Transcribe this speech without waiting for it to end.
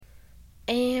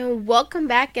Welcome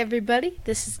back, everybody.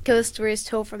 This is Ghost Stories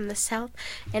Told from the South,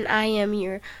 and I am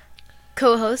your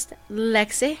co-host,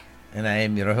 Lexi. And I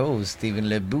am your host, Stephen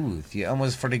LeBooth. You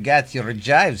almost forgot your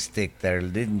jive stick there,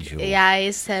 didn't you? Yeah,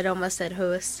 I almost said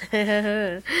host.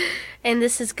 And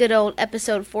this is good old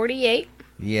episode 48.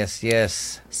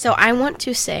 Yes. So I want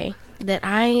to say that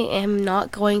I am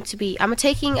not going to be... I'm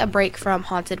taking a break from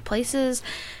haunted places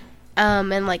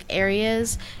and,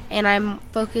 areas, and I'm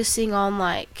focusing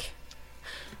on,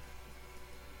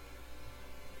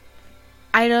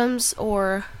 items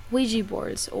or Ouija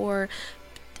boards or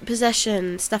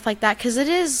possession, stuff like that, because it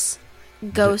is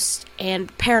ghost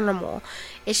and paranormal.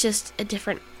 It's just a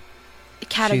different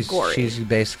category. She's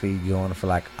basically going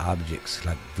for objects,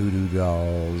 like voodoo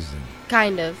dolls and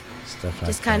kind of stuff like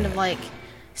just that. kind of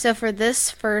so for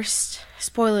this first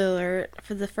spoiler alert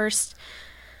for the first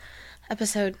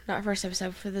episode, not first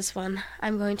episode, for this one,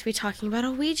 I'm going to be talking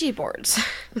about Ouija boards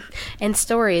and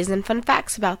stories and fun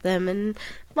facts about them and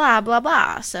blah blah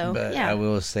blah. So but yeah, I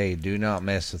will say, do not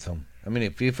mess with them. I mean,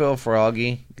 if you feel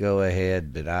froggy, go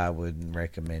ahead, but I wouldn't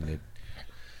recommend it.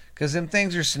 Because them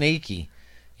things are sneaky.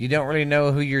 You don't really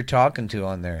know who you're talking to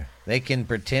on there. They can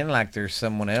pretend like there's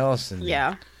someone else. And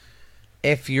yeah.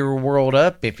 If you're whirled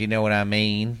up, if you know what I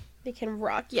mean. They can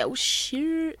rock yo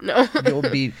shit. No. You'll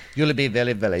be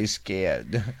very, very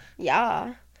scared.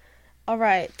 Yeah. All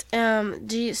right.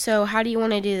 So how do you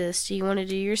want to do this? Do you want to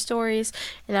do your stories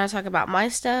and I'll talk about my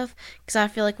stuff? Because I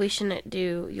feel like we shouldn't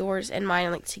do yours and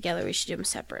mine together. We should do them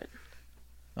separate.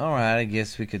 All right, I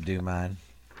guess we could do mine.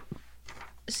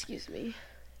 Excuse me.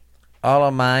 All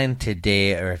of mine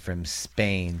today are from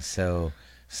Spain, so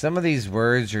some of these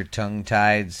words are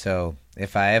tongue-tied, so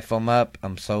if I F them up,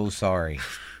 I'm so sorry.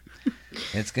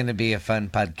 It's going to be a fun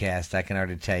podcast, I can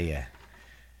already tell you.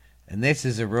 And this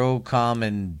is a real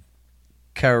common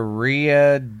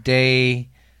Carria de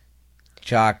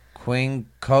Joaquin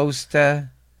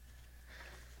Costa.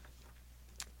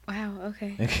 Wow,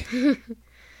 okay.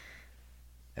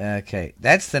 Okay,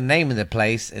 that's the name of the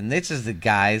place, and this is the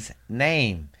guy's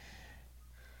name.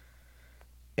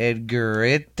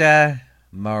 Edgarita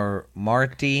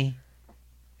Marti.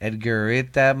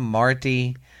 Edgarita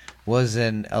Marti was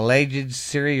an alleged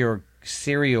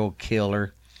serial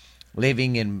killer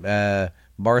living in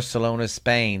Barcelona,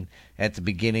 Spain at the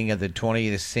beginning of the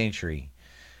 20th century.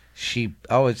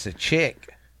 It's a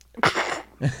chick. I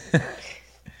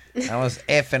was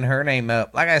effing her name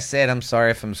up. Like I said, I'm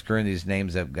sorry if I'm screwing these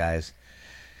names up, guys.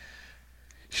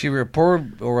 She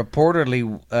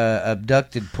reportedly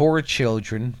abducted poor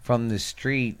children from the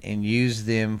street and used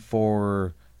them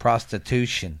for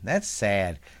prostitution. That's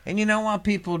sad. And you know why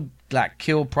people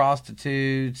kill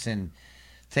prostitutes and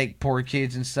take poor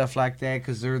kids and stuff like that?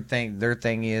 Because their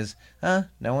thing is, no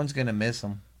one's gonna miss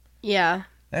them. Yeah.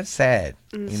 That's sad.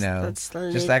 That's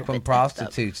just like when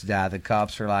prostitutes die, the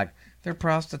cops are like, they're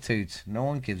prostitutes. No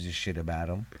one gives a shit about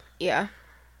them. Yeah.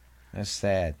 That's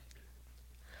sad.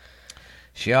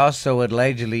 She also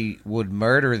allegedly would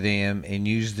murder them and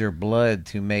use their blood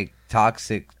to make tonics.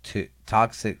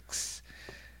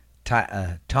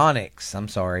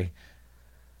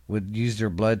 Would use their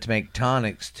blood to make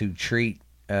tonics to treat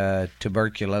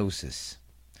tuberculosis.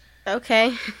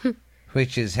 Okay.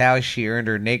 Which is how she earned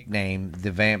her nickname,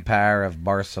 the Vampire of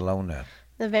Barcelona.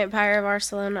 The Vampire of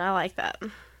Barcelona, I like that.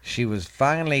 She was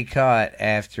finally caught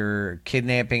after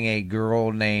kidnapping a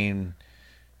girl named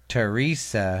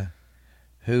Teresa,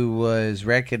 who was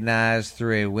recognized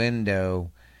through a window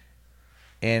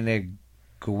in a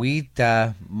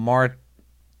Guita Marta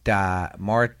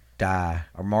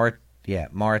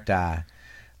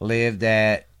lived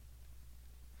at,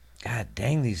 God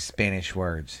dang these Spanish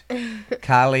words.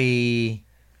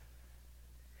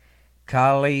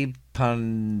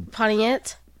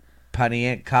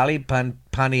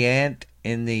 Pontiet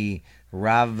in the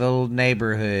Ravel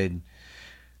neighborhood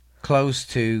close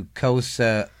to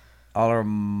Cosa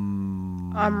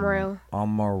Amarillo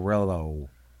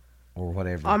or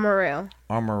whatever.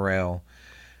 Amarillo.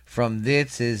 From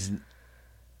this is...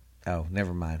 Oh,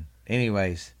 never mind.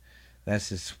 Anyways, that's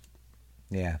just...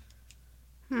 Yeah.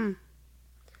 Yeah,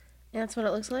 that's what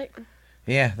it looks like?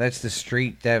 Yeah, that's the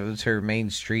street. That was her main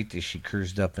street that she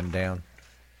cruised up and down.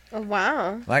 Oh,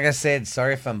 wow. Like I said,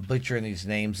 sorry if I'm butchering these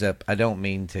names up. I don't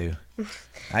mean to.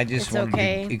 I just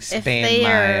wanted to expand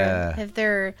if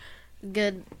they're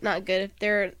not good, if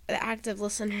they're active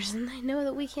listeners and they know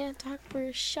that we can't talk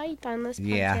for shite on this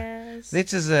podcast.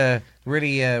 This is a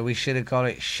really, we should have called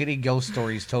it Shitty Ghost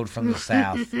Stories Told from the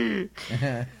South.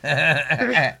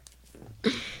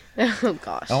 Oh,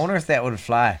 gosh. I wonder if that would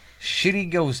fly.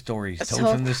 Shitty Ghost Stories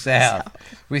Told from the South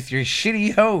with your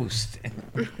shitty host.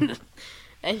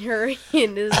 and his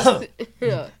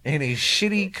and his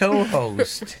shitty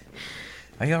co-host.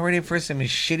 Are y'all ready for some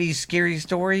shitty, scary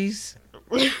stories?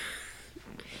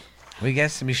 We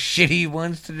got some shitty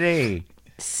ones today.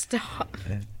 Stop.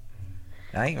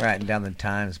 I ain't writing down the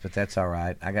times, but that's all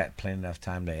right. I got plenty enough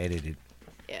time to edit it.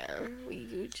 Yeah, we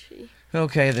Gucci.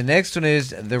 Okay, the next one is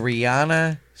the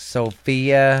Reina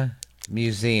Sofia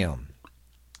Museum.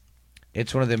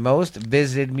 It's one of the most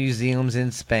visited museums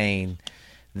in Spain.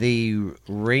 The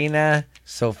Reina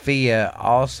Sofia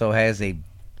also has a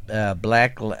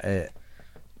black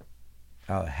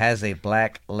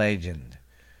legend.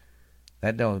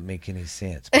 That don't make any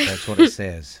sense, but that's what it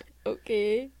says.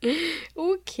 Okay.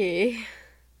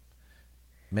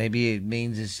 Maybe it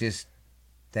means it's just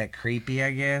that creepy,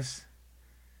 I guess.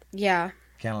 Yeah.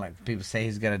 Kind of like people say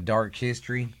he's got a dark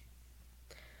history.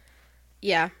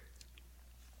 Yeah.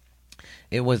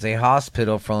 It was a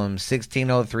hospital from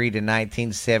 1603 to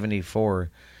 1974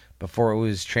 before it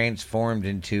was transformed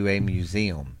into a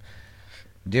museum.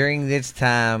 During this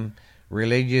time,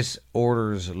 religious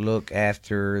orders look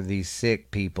after the sick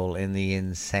people and the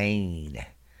insane.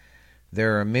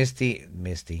 There are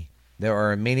There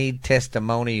are many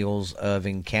testimonials of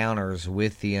encounters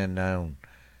with the unknown.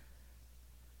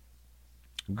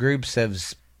 Groups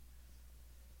of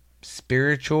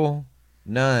spiritual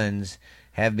nuns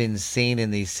have been seen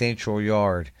in the central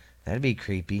yard. That'd be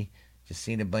creepy. Just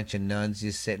seeing a bunch of nuns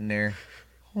just sitting there.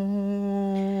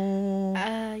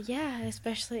 Yeah,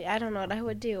 especially, I don't know what I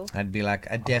would do. I'd be like,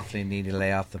 I definitely need to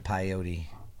lay off the peyote.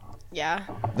 Yeah.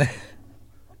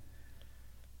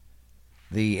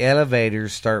 The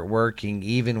elevators start working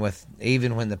even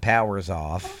when the power's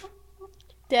off.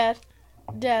 Dad.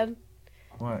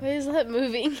 What? Why is that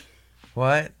moving?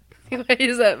 What? Why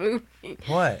is that moving?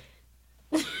 What?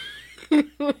 Why is it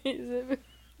moving?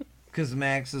 Because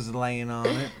Max is laying on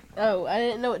it. Oh, I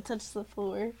didn't know it touched the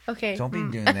floor. Okay. Don't be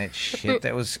doing that shit.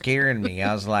 That was scaring me.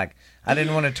 I was like, I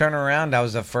didn't want to turn around. I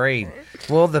was afraid.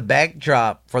 Well, the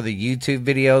backdrop for the YouTube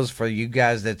videos for you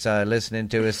guys that's listening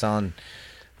to us on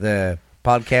the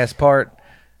podcast part,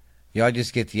 y'all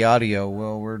just get the audio.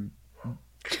 Well,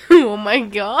 Oh my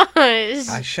gosh.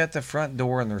 I shut the front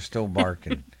door and they're still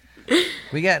barking.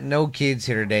 We got no kids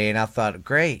here today, and I thought,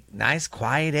 great, nice,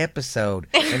 quiet episode.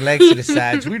 And Lexi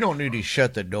decides, we don't need to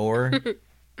shut the door.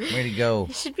 Way to go.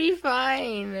 It should be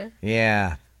fine.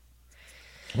 Yeah.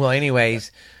 Well,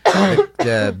 anyways,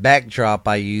 the backdrop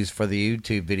I use for the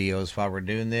YouTube videos while we're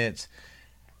doing this,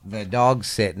 the dog's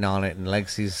sitting on it, and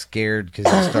Lexi's scared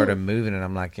because it started moving, and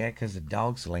I'm like, yeah, because the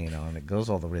dog's laying on it. It goes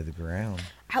all the way to the ground.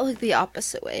 I look the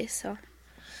opposite way, so.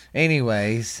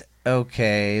 Anyways,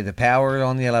 okay, the power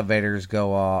on the elevators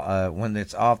go off. When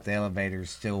it's off, the elevators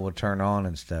still will turn on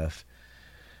and stuff.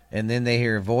 And then they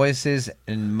hear voices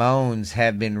and moans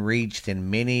have been reached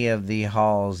in many of the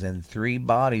halls, and 3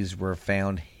 bodies were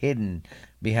found hidden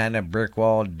behind a brick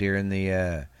wall during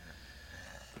the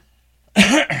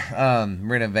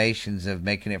renovations of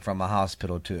making it from a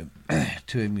hospital to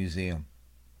a museum.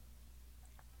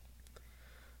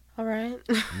 All right.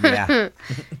 Yeah.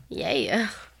 Yeah.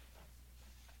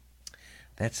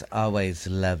 That's always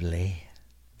lovely.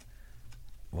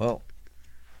 Well,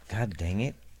 god dang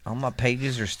it. All my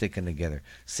pages are sticking together.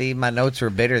 See, my notes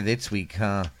were better this week,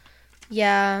 huh?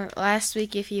 Yeah, last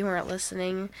week, if you weren't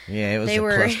listening. Yeah, it was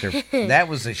cluster. That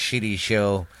was a shitty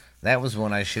show. That was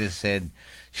one I should have said.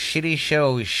 Shitty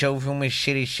show. Show from a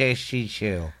shitty show. I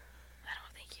don't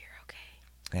think you're okay.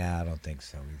 Yeah, I don't think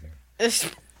so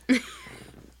either.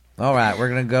 All right, we're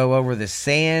going to go over the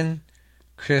San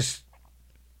Cristobal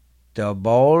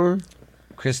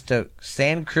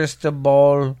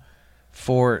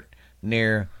Fort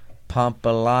near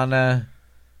Pamplona.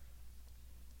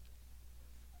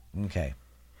 Okay.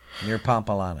 Near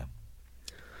Pamplona.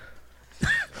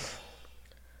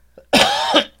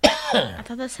 I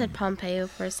thought that said Pompeo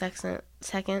for a second.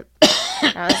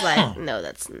 I was like, no,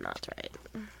 that's not right.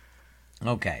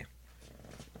 Okay.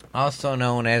 Also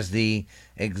known as the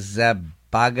Exhiba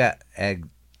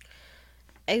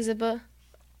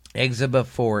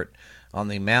Fort on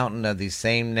the mountain of the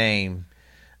same name.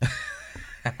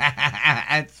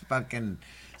 That's fucking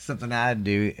something I'd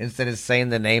do. Instead of saying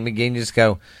the name again, just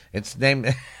go, it's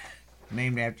named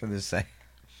after the same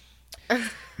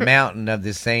mountain of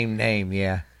the same name,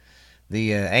 yeah.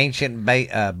 The ancient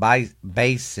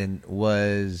basin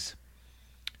was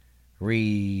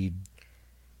redeployed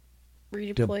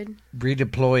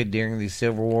during the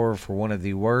Civil War for one of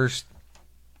the worst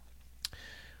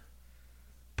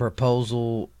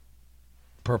proposals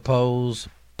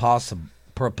possible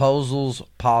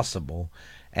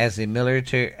as a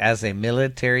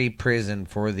military prison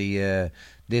for the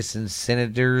dissident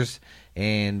senators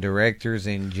and directors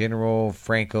in General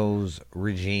Franco's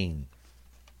regime.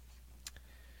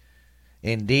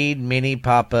 Indeed, many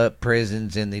pop-up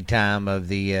prisons in the time of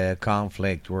the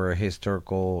conflict were a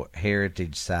historical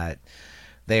heritage site.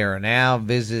 They are now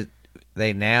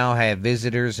They now have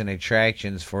visitors and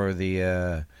attractions for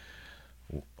their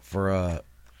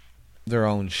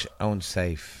own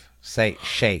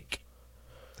shake.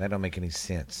 That don't make any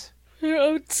sense. Your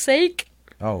own sake.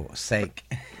 Oh, sake.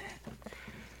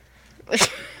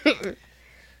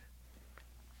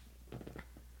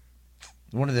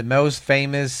 One of the most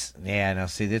famous. Yeah, now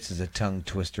see, this is a tongue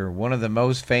twister. One of the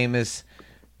most famous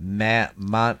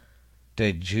Montagues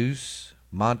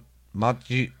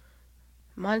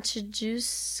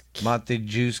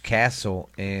Castle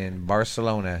in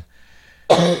Barcelona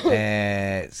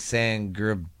at San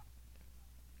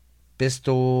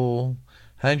Cristobal.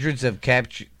 Hundreds of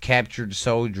captured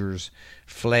soldiers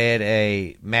fled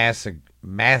a massacre.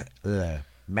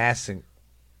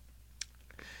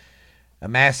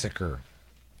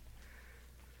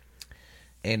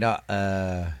 And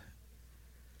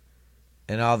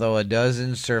although a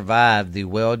dozen survived, the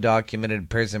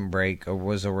well-documented prison break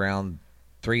was around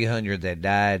 300 that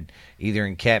died either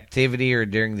in captivity or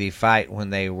during the fight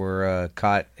when they were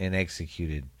caught and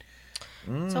executed.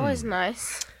 It's always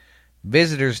nice.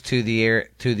 Visitors to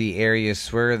the area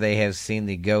swear they have seen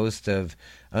the ghost of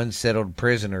unsettled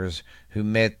prisoners who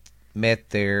met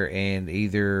there, and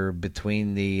either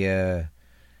between the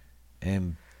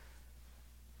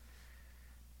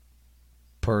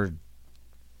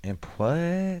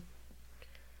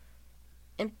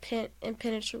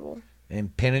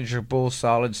impenetrable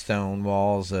solid stone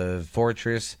walls of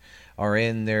fortress are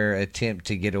in their attempt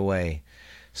to get away.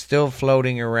 Still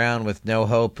floating around with no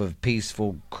hope of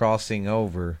peaceful crossing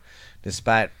over,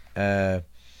 despite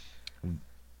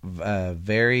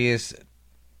various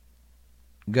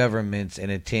governments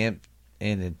and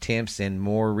attempts in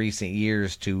more recent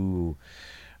years to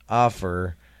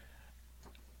offer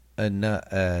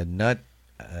anointment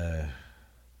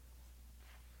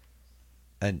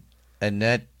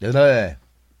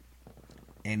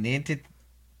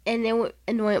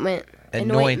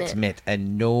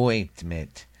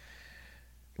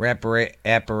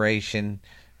reparation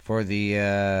for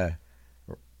the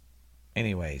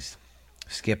anyways,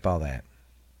 skip all that.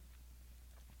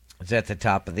 It's at the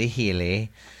top of the hill.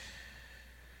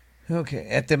 Okay,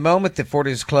 at the moment the fort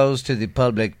is closed to the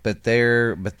public, but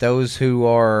those who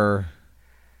are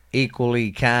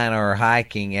equally kind are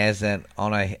hiking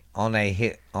on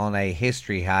a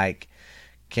history hike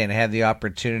can have the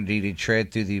opportunity to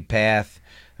tread through the path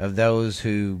of those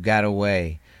who got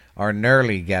away or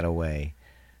nearly got away.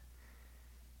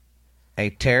 A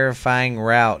terrifying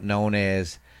route known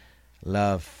as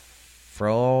La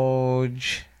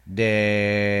Forge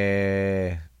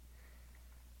de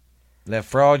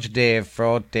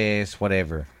Frotes,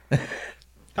 whatever.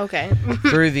 Okay.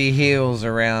 Through the hills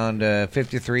around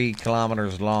 53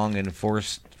 kilometers long in four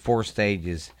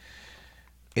stages.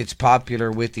 It's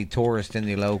popular with the tourists and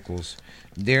the locals.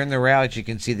 During the route, you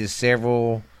can see the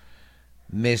several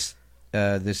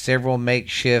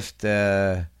makeshift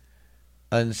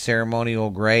unceremonial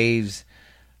graves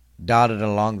dotted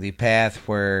along the path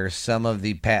where some of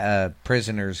the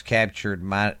prisoners captured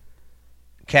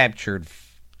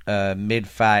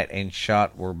mid-fight and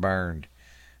shot were burned.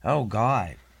 Oh,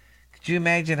 God. Could you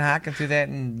imagine hiking through that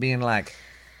and being like,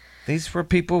 these were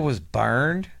people was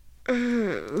burned?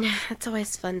 It's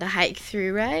always fun to hike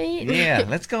through, right? Yeah,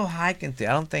 let's go hiking through.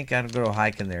 I don't think I'd go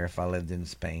hiking there if I lived in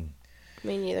Spain.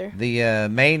 Me neither. The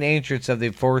main entrance of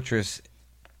the fortress...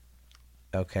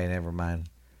 Okay, never mind.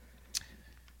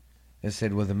 It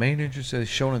said, well, the main entrance is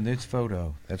shown in this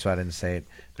photo. That's why I didn't say it.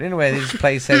 But anyway, this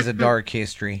place has a dark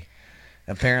history.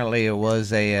 Apparently, it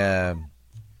was a...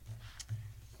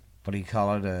 what do you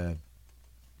call it? A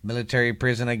military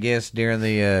prison, I guess, during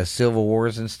the civil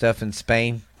wars and stuff in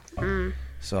Spain.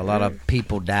 So a lot of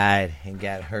people died and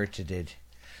got hurted.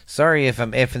 Sorry if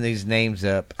I'm effing these names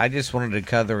up. I just wanted to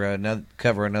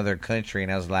cover another country,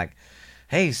 and I was like,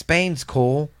 hey, Spain's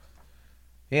cool.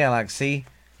 Yeah, like, see,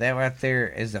 that right there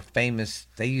is a famous...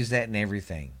 They use that in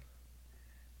everything.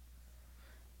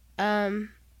 And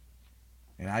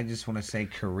I just want to say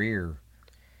Carrier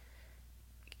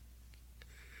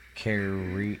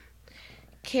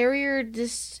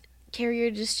district.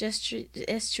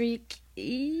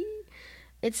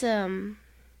 It's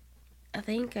I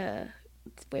think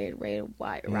it's weird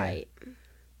white, right?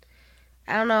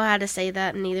 I don't know how to say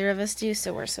that, and neither of us do,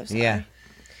 so we're so sorry. Yeah.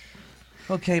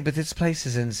 Okay, but this place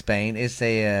is in Spain. It's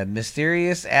a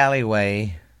mysterious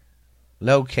alleyway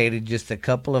located just a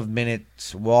couple of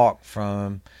minutes walk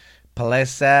from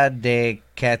Plaza de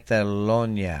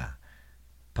Catalunya.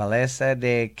 Plaza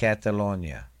de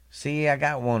Catalunya. See, I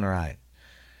got one right.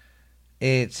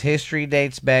 Its history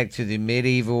dates back to the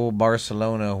medieval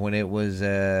Barcelona when it was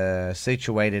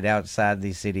situated outside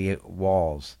the city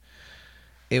walls.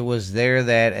 It was there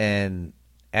that an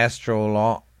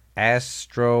astrologer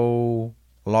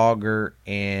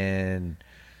and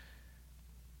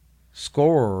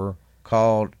scorer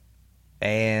called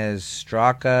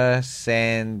Astraka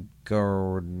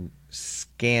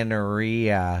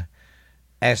Scanneria.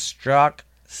 Astrak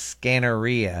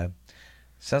Scanneria.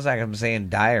 Sounds like I'm saying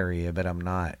diarrhea, but I'm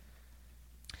not.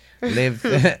 Lived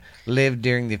lived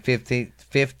during the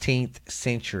 15th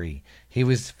century. He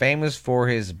was famous for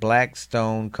his black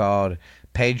stone called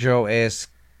Pedro Esconara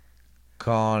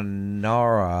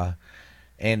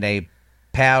and a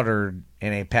powder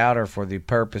for the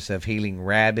purpose of healing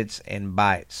rabbits and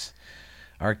bites.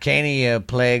 Arcania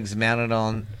plaque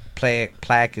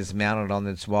is mounted on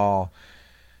its wall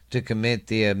to commit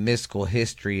the mystical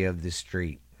history of the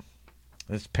street.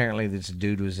 Apparently, this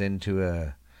dude was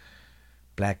into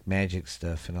black magic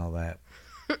stuff and all that.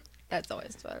 That's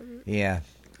always fun. Yeah.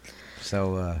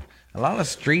 So, a lot of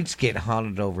streets get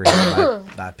haunted over here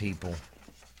by people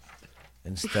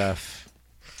and stuff.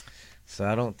 So,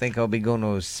 I don't think I'll be going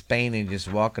to Spain and just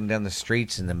walking down the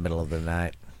streets in the middle of the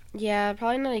night. Yeah,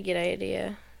 probably not a good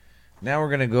idea. Now, we're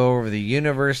going to go over the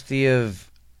University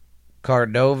of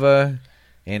Cordova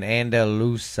in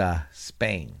Andalusia,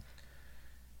 Spain.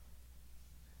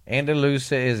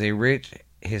 Andalusia is a rich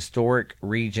historic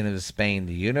region of Spain.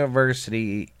 The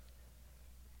university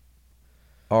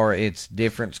or its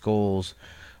different schools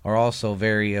are also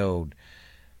very old.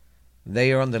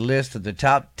 They are on the list of the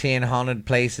top 10 haunted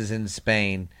places in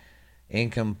Spain.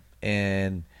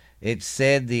 And it's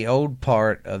said the old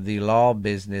part of the law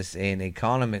business and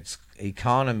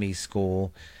economy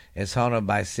school is haunted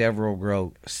by several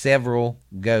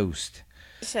ghosts.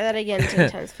 Say that again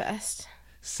 10 times fast.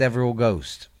 Several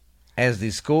ghosts. As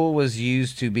the school was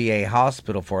used to be a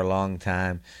hospital for a long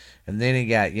time, and then it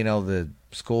got, the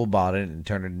school bought it and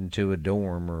turned it into a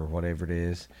dorm or whatever it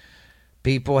is.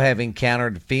 People have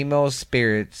encountered female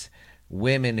spirits,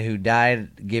 women who died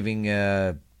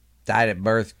at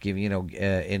birth,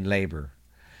 in labor.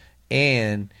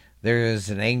 And there is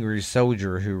an angry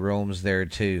soldier who roams there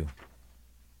too.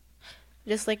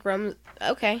 Just like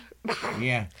okay.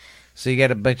 Yeah. So you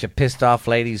got a bunch of pissed off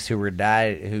ladies who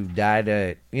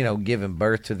died giving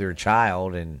birth to their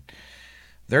child, and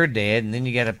they're dead. And then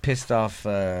you got a pissed off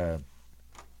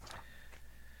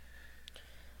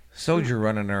soldier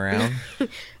running around.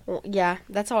 Well, yeah,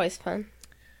 that's always fun.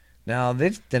 Now,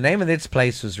 the name of this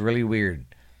place was really weird.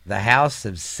 The House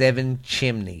of Seven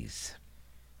Chimneys.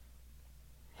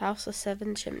 House of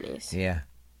Seven Chimneys. Yeah.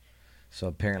 So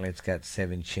apparently it's got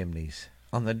 7 chimneys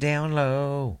on the down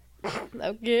low.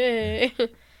 Okay.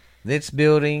 This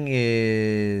building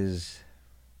is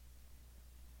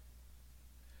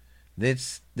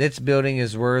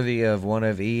worthy of one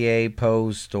of E.A.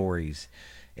 Poe's stories.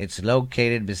 It's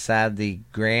located beside the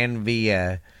Grand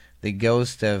Via. The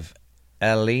ghost of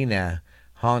Elena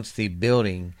haunts the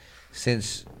building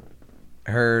since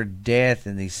her death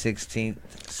in the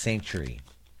 16th century.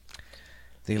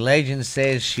 The legend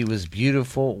says she was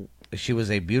beautiful. She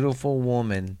was a beautiful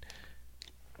woman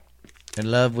in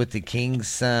love with the king's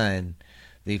son,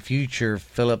 the future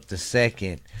Philip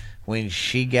II. When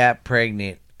she got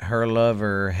pregnant, her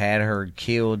lover had her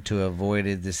killed to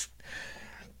avoid the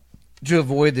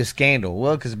scandal.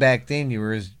 Well, because back then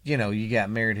you got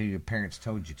married who your parents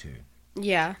told you to.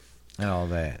 Yeah. And all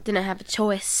that. Didn't have a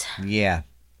choice. Yeah.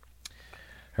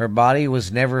 Her body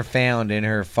was never found, and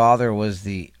her father was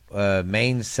the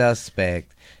main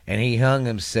suspect, and he hung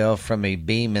himself from a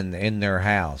beam in their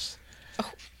house.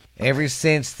 Oh. Ever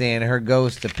since then, her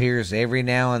ghost appears every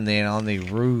now and then on the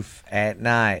roof at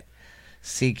night,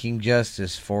 seeking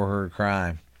justice for her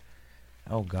crime.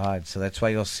 Oh, God. So that's why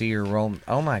you'll see her roam.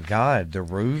 Oh, my God. The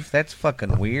roof? That's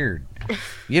fucking weird.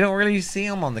 You don't really see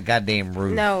them on the goddamn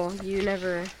roof. No, you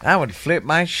never. I would flip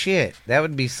my shit. That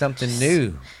would be something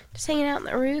new. Just hanging out on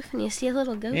the roof and you see a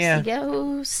little ghosty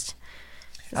ghost.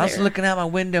 I was looking out my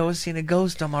window and seeing a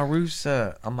ghost on my roof,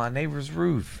 on my neighbor's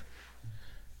roof.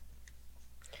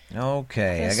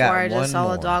 Okay, I got one more. I just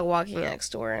saw a dog walking next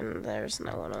door and there's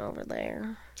no one over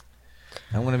there.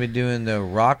 I'm going to be doing the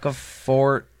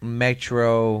Rockefort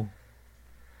Metro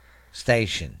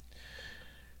Station.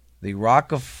 The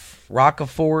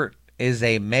Rockefort is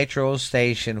a metro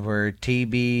station where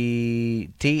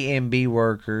TMB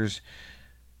workers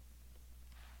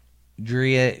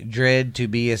dread to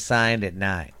be assigned at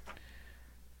night.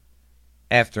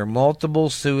 After multiple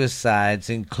suicides,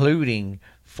 including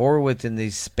 4 within the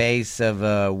space of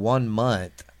 1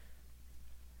 month,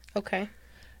 Okay.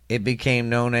 it became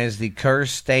known as the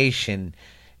Cursed Station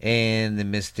in the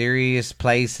mysterious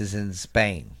places in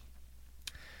Spain.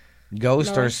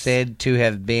 Ghosts are Nice. said to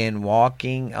have been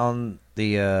walking on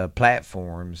the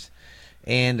platforms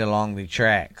and along the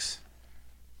tracks.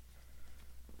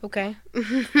 Okay.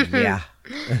 Yeah.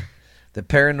 The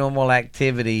paranormal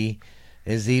activity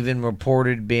is even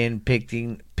reported being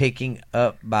picking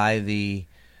up by the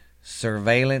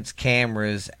surveillance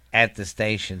cameras at the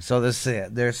station. So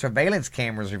their surveillance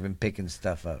cameras have been picking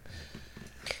stuff up.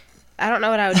 I don't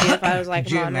know what I would do if I was like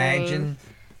Could you monitoring. imagine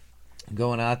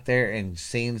going out there and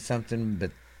seeing something,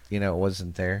 but it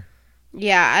wasn't there?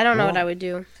 Yeah, I don't know what Well, I would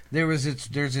do. There's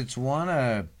its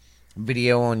one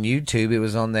video on YouTube. It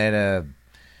was on that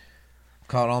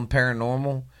called On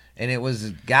Paranormal, and it was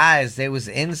guys. They was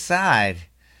inside,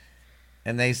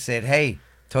 and they said, "Hey,"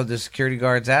 told the security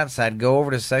guards outside, "Go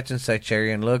over to such and such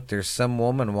area and look. There's some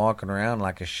woman walking around,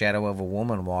 like a shadow of a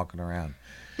woman walking around."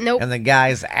 Nope. And the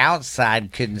guys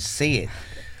outside couldn't see it,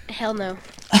 Hell no.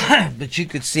 but you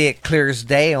could see it clear as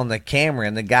day on the camera.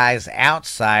 And the guys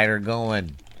outside are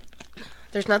going,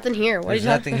 There's nothing here. What "There's are you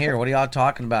nothing here. What are y'all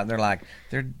talking about?" And they're like,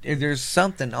 "There's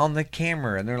something on the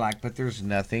camera." And they're like, "But there's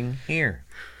nothing here."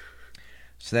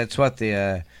 So that's what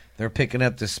they're picking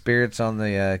up the spirits on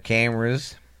the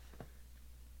cameras.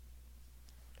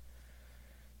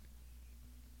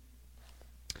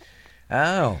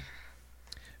 Oh,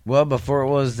 well, before it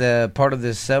was part of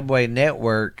the subway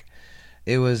network,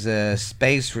 it was a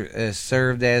space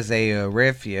served as a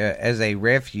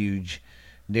refuge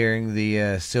during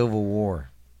the Civil War.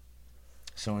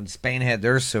 So when Spain had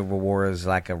their Civil War, it was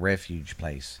like a refuge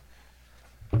place.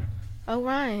 Oh,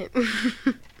 right.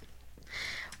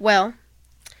 Well,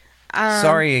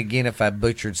 Sorry again if I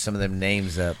butchered some of them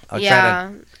names up. I'll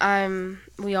yeah,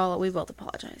 we both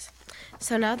apologize.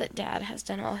 So now that Dad has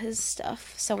done all his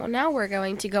stuff, so now we're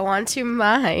going to go on to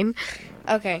mine.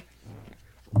 Okay.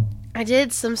 I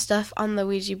did some stuff on the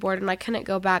Ouija board, and I couldn't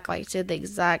go back, to the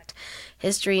exact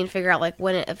history and figure out,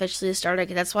 when it officially started,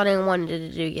 'cause that's what I wanted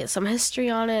to do, get some history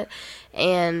on it,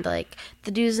 and, the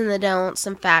do's and the don'ts,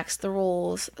 some facts, the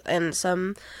rules, and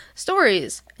some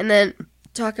stories, and then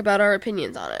talk about our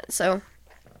opinions on it. So,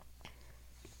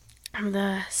 I'm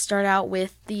going to start out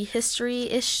with the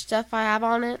history-ish stuff I have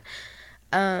on it.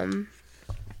 I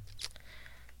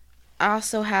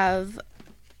also have...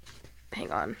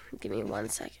 Hang on. Give me 1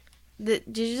 second.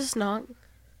 Did you just knock?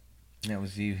 That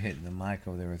was you hitting the mic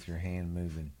over there with your hand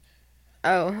moving.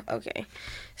 Oh, okay.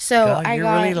 So God, I you're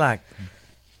got... really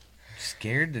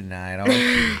scared tonight, aren't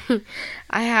you?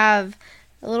 I have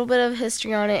a little bit of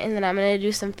history on it, and then I'm going to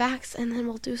do some facts, and then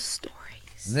we'll do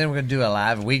stories. And then we're going to do a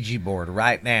live Ouija board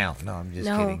right now. No, I'm just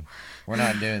kidding. We're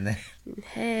not doing that.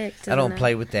 Heck, I don't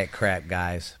play with that crap,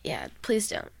 guys. Yeah, please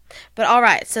don't. But all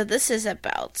right, so this is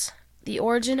about the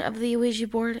origin of the Ouija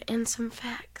board and some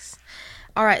facts.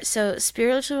 All right, so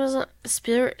spiritualism,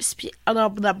 blah,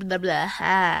 blah, blah, blah.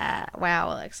 Wow,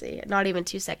 Alexi, not even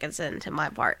 2 seconds into my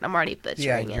part, I'm already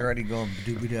butchering it. You're already going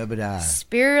doobie-da-ba-da.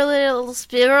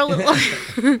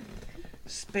 Spiritualism.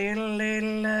 Spirit a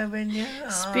little love in your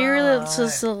heart.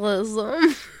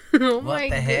 Spiritualism. Oh What my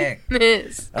the heck?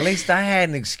 goodness. At least I had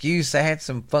an excuse. I had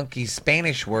some funky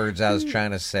Spanish words I was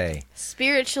trying to say.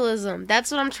 Spiritualism.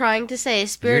 That's what I'm trying to say.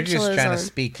 Spiritualism. You're just trying to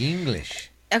speak English.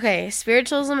 Okay,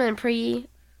 spiritualism and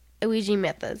pre-Ouija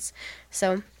methods.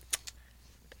 So,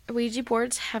 Ouija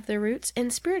boards have their roots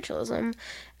in spiritualism,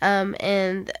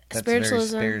 and That's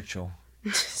spiritualism. very spiritual.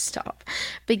 Stop.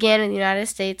 Began in the United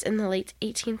States in the late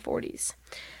 1840s.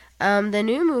 The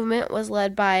new movement was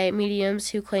led by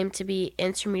mediums who claimed to be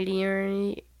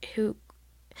intermediaries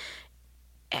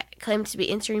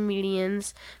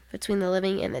between the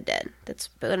living and the dead. That's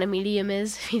what a medium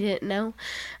is, if you didn't know.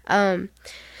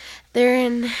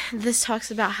 This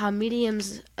talks about how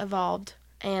mediums evolved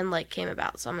and came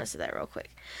about. So I'm gonna say that real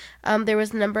quick. There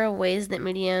was a number of ways that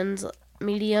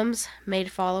mediums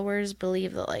made followers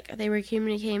believe that they were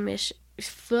communicating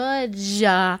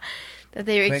that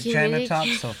they were Quit trying to talk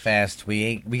so fast.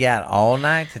 We got all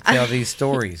night to tell these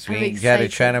stories. We I'm ain't got to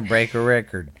excited. try to break a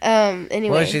record. Anyway.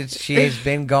 Well, she has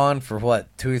been gone for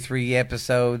 2 or 3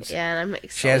 episodes. Yeah, and I'm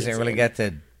excited. She hasn't really got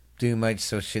to do much,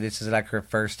 so this is her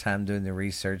first time doing the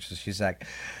research. So she's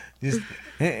just.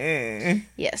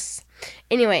 Yes.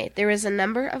 Anyway, there was a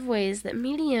number of ways that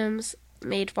mediums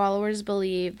made followers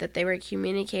believe that they were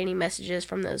communicating messages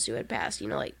from those who had passed,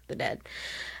 the dead.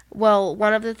 Well,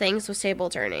 one of the things was table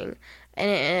turning.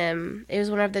 And it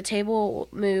was whenever the table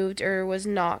moved or was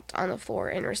knocked on the floor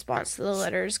in response to the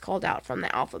letters called out from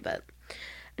the alphabet.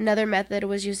 Another method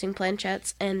was using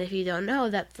planchettes, and if you don't know,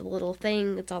 that's the little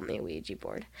thing that's on the Ouija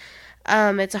board.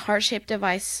 It's a heart-shaped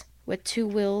device with 2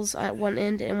 wheels at one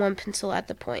end and 1 pencil at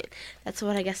the point. That's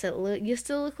what I guess it used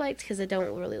to look like, because I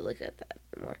don't really look at that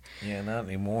anymore. Yeah, not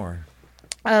anymore.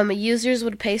 Users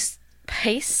would place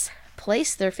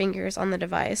their fingers on the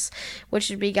device, which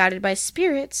would be guided by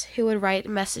spirits who would write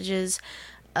messages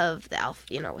of the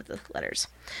with the letters.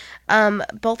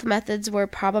 Both methods were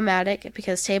problematic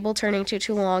because table turning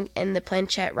too long and the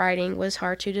planchette writing was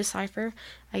hard to decipher.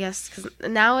 I guess because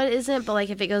now it isn't, but like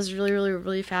if it goes really, really,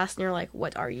 really fast and you're like,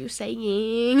 what are you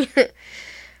saying?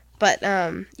 But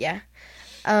yeah.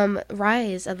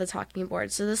 Rise of the talking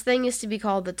board. So this thing used to be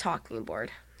called the talking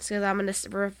board. So I'm going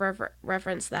to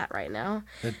reference that right now.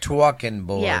 The talking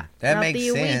board. Yeah, that not makes the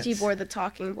sense. Ouija board, the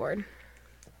talking board.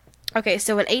 Okay,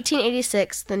 so in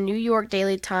 1886, the New York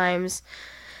Daily Times,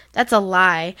 that's a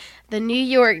lie, the New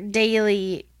York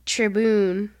Daily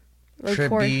Tribune,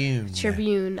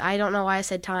 I don't know why I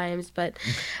said Times, but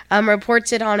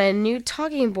reported on a new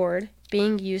talking board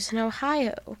being used in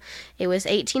Ohio. It was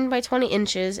 18 by 20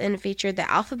 inches and featured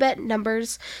the alphabet,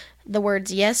 numbers, the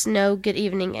words yes, no, good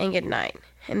evening, and good night.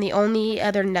 And the only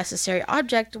other necessary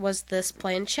object was this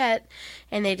planchette,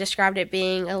 and they described it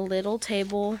being a little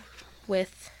table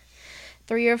with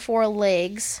 3 or 4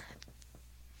 legs.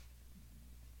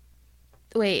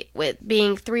 With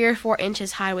being 3 or 4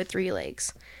 inches high with 3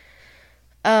 legs.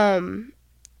 3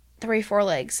 or 4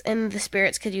 legs, and the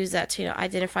spirits could use that to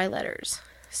identify letters.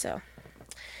 So,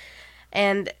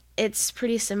 and it's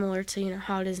pretty similar to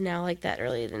how it is now. Like that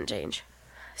really didn't change.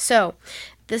 So,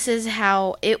 this is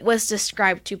how it was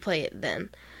described to play it then,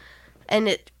 and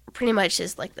it pretty much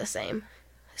is like the same.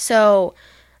 So,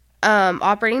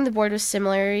 operating the board was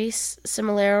similarly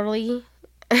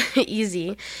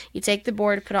easy. You take the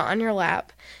board, put it on your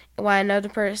lap, while another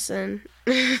person...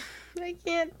 I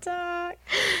can't talk.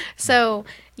 So,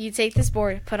 you take this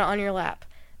board, put it on your lap,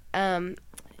 and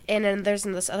then there's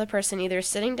this other person either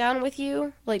sitting down with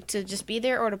you, like to just be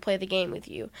there, or to play the game with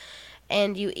you.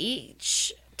 And you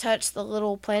each touch the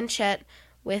little planchette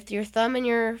with your thumb and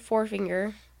your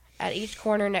forefinger at each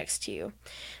corner next to you.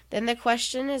 Then the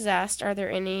question is asked, are there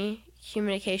any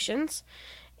communications?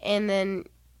 And then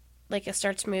like it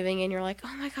starts moving and you're like,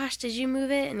 oh my gosh, did you move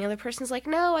it? And the other person's like,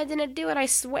 no, I didn't do it, I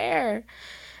swear.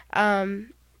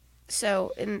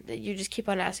 So, and you just keep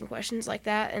on asking questions like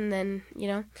that, and then,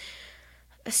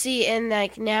 see, and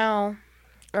like now,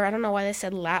 or I don't know why they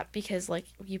said lap, because like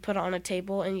you put it on a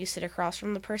table and you sit across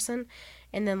from the person,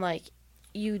 and then like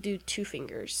you do 2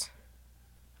 fingers.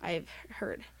 I've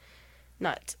heard.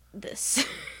 Not this.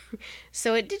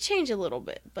 So it did change a little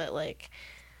bit, but like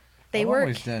they work. I've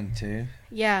always done 2.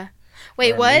 Yeah.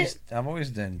 Wait, what? I've always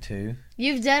done 2.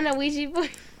 You've done a Ouija board?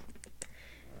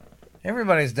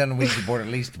 Everybody's done a Ouija board at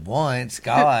least once.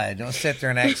 God, don't sit there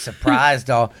and act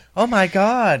surprised. Oh my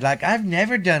God, like I've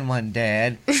never done one,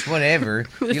 Dad. Whatever.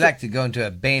 You like to go into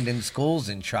abandoned schools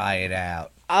and try it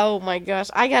out. Oh my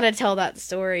gosh, I gotta tell that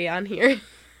story on here.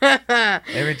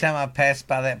 Every time I pass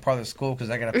by that part of the school, because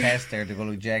I got to pass there to go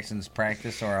to Jackson's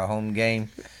practice or a home game,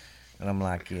 and I'm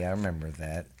like, yeah, I remember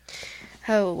that.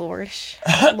 Oh, Lorsh.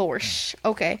 Lorsh.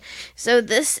 Okay, so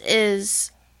this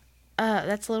is...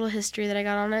 that's a little history that I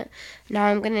got on it. Now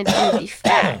I'm going to do the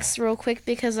facts real quick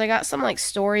because I got some like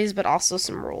stories but also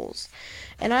some rules.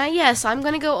 And I'm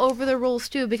going to go over the rules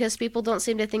too because people don't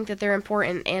seem to think that they're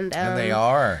important. And they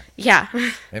are. Yeah.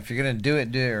 If you're going to do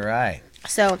it right.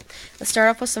 So let's start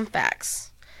off with some facts.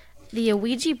 The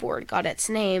Ouija board got its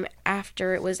name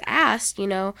after it was asked,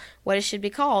 what it should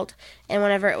be called. And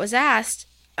whenever it was asked,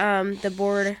 the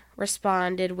board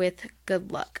responded with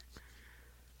good luck.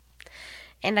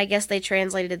 And I guess they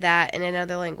translated that in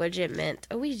another language. It meant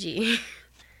a Ouija.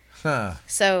 Huh.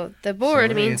 So the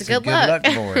board means good luck.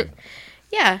 Good luck board.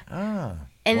 Yeah. Ah.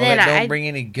 And well, then that don't bring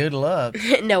any good luck.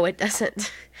 No, it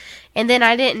doesn't. And then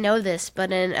I didn't know this,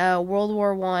 but in World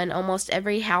War I, almost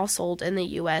every household in the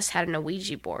U.S. had an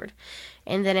Ouija board.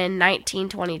 And then in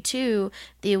 1922,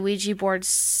 the Ouija board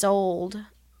sold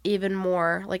even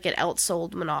more, like it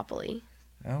outsold Monopoly.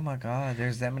 Oh my God,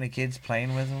 there's that many kids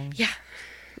playing with them? Yeah.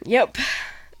 Yep.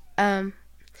 And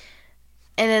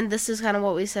then this is kind of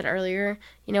what we said earlier.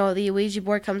 The Ouija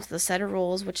board comes with a set of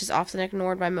rules, which is often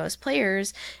ignored by most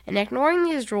players. And ignoring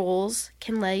these rules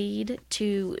can lead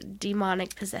to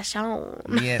demonic possession.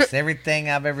 Yes, everything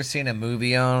I've ever seen a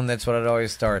movie on, that's what it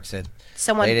always starts at.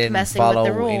 Someone they didn't messing follow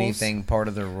with the rules. anything part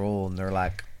of the rule, and they're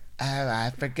like, oh,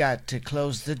 I forgot to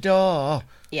close the door.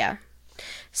 Yeah.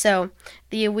 So,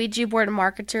 the Ouija board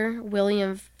marketer,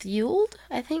 William Fuld,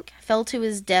 I think, fell to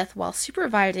his death while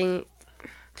supervising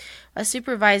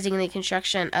the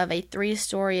construction of a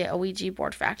 3-story Ouija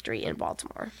board factory in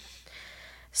Baltimore.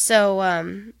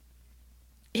 So,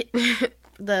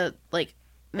 the, like,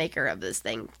 maker of this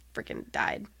thing freaking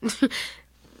died.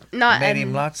 Made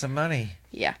him lots of money.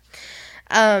 Yeah.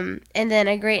 And then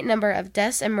a great number of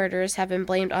deaths and murders have been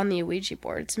blamed on the Ouija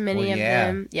boards. Many of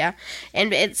them, yeah.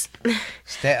 And it's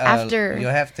after...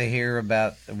 You'll have to hear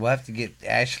about... We'll have to get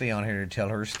Ashley on here to tell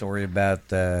her story about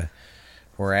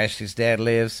where Ashley's dad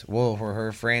lives. Well, where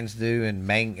her friends do in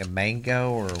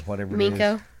Mango or whatever it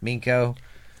is. Minko.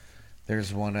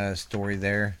 There's one story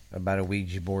there about a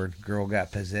Ouija board. Girl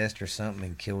got possessed or something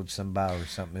and killed somebody or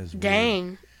something. It was Dang.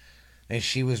 Weird. And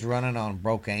she was running on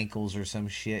broke ankles or some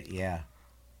shit. Yeah.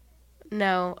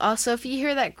 No. Also, if you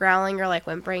hear that growling or like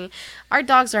whimpering, our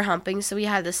dogs are humping, so we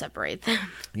had to separate them.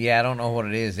 Yeah, I don't know what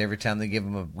it is. Every time we give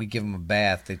them a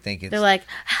bath, they think it's... They're like,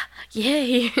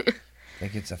 yay.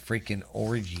 Think it's a freaking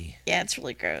orgy. Yeah, it's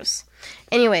really gross.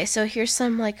 Anyway, so here's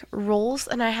some like rules,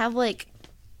 and I have like,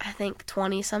 I think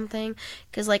 20 something,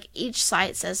 because like each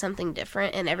site says something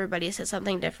different, and everybody says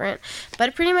something different.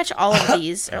 But pretty much all of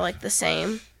these are like the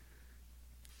same.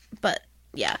 But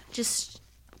yeah,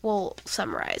 we'll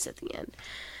summarize at the end.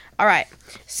 All right.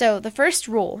 So the first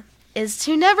rule is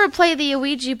to never play the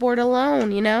Ouija board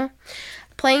alone, you know?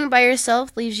 Playing by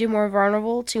yourself leaves you more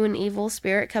vulnerable to an evil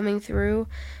spirit coming through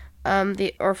from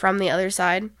the other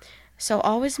side. So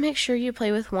always make sure you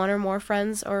play with one or more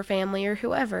friends or family or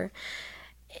whoever.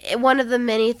 One of the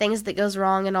many things that goes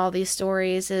wrong in all these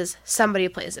stories is somebody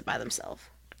plays it by themselves.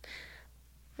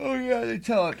 Oh, yeah, they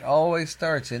tell it always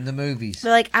starts in the movies.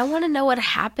 They're like, I want to know what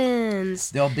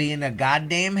happens. They'll be in a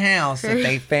goddamn house that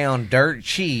they found dirt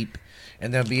cheap,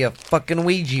 and there'll be a fucking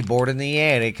Ouija board in the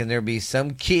attic, and there'll be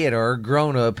some kid or a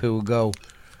grown-up who will go,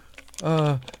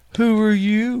 who are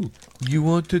you? You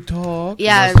want to talk?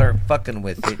 Yeah. And they'll start fucking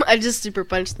with it. I just super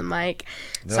punched the mic.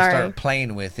 They'll Sorry. start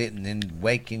playing with it and then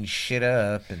waking shit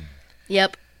up.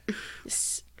 Yep.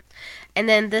 And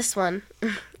then this one.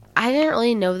 I didn't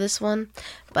really know this one,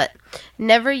 but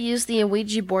never use the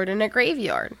Ouija board in a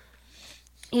graveyard.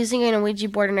 Using an Ouija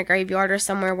board in a graveyard or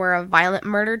somewhere where a violent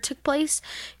murder took place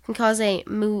can cause a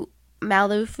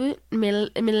malufent.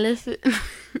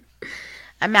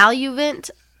 A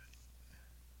maluvent.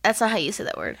 That's not how you say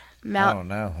that word. I don't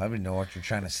know. I don't know what you're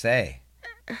trying to say.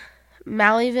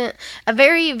 Malevent, a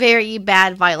very, very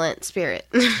bad, violent spirit.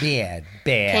 Bad.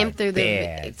 Came through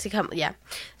yeah.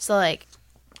 So like,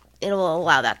 it'll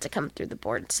allow that to come through the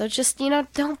board. So just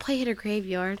don't play at a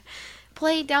graveyard.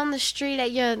 Play down the street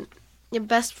at your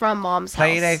best friend mom's house.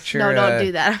 Play it at your. No, don't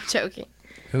do that. I'm joking.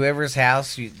 Whoever's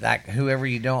house you like, whoever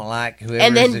you don't like, whoever.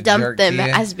 And then dump them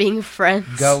as being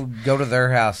friends. Go to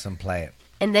their house and play it.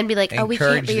 And then be like, we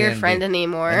can't be your friend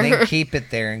anymore. And then keep it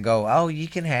there and go, oh, you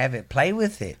can have it. Play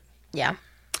with it. Yeah.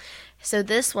 So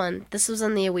this was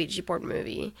in the Ouija board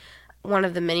movie. One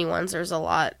of the many ones. There's a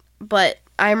lot. But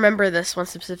I remember this one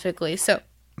specifically. So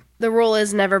the rule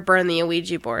is never burn the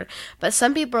Ouija board. But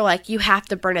some people are like, you have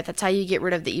to burn it. That's how you get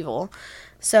rid of the evil.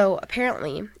 So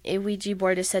apparently, a Ouija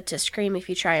board is said to scream if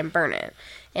you try and burn it.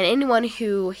 And anyone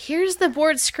who hears the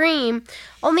board scream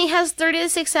only has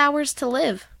 36 hours to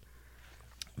live.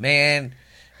 Man,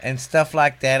 and stuff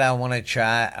like that I want to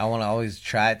try. I want to always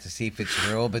try it to see if it's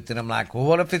real. But then I'm like, well,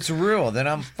 what if it's real? Then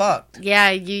I'm fucked.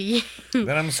 Yeah, Then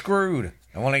I'm screwed.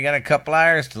 I only got a couple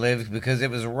hours to live because it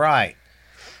was right.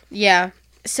 Yeah.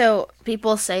 So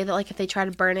people say that like if they try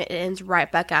to burn it, it ends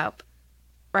right back up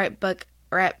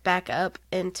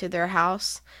into their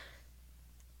house.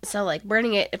 So like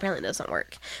burning it apparently doesn't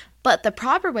work. But the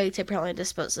proper way to apparently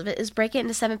dispose of it is break it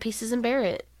into 7 pieces and bury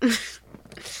it.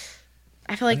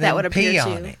 I feel like that would appear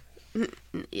too.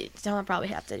 Don't probably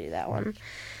have to do that one.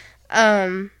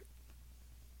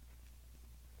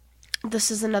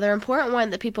 This is another important one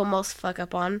that people most fuck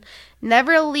up on.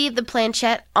 Never leave the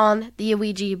planchette on the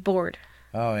Ouija board.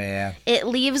 Oh, yeah. It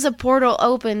leaves a portal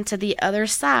open to the other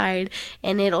side,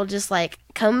 and it'll just, like,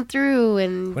 come through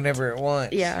and... whenever it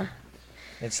wants. Yeah.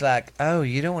 It's like, oh,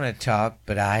 you don't want to talk,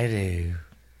 but I do.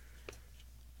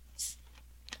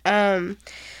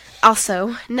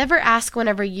 Also, never ask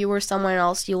whenever you or someone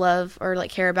else you love or,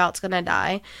 like, care about is gonna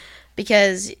die.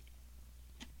 Because...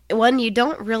 one, you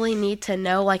don't really need to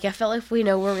know. Like, I feel like if we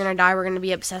know we're going to die, we're going to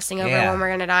be obsessing over when we're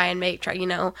going to die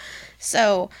and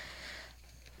So,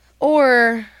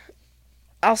 or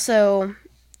also,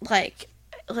 like,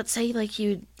 let's say, like,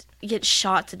 you get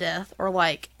shot to death or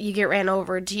like you get ran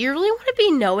over, do you really want to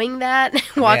be knowing that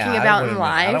walking about in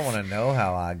life? I don't want to know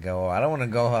how I go. I don't want to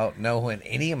go out know when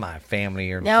any of my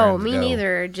family or no, friends me go.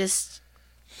 neither. Just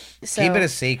keep it a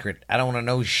secret. I don't want to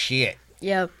know shit.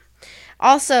 Yep.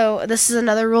 Also, this is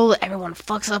another rule that everyone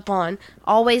fucks up on.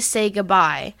 Always say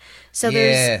goodbye. So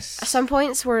there's some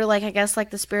points where, like, I guess,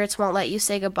 like, the spirits won't let you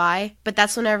say goodbye, but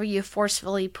that's whenever you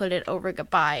forcefully put it over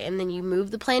goodbye, and then you move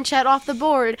the planchette off the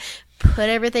board, put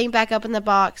everything back up in the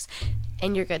box,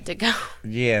 and you're good to go.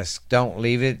 Yes, don't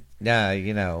leave it.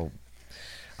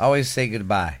 Always say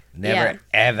goodbye. Never,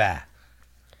 ever.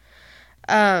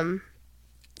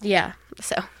 Yeah,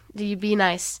 so you be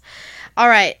nice. All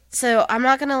right, so I'm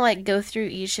not gonna like go through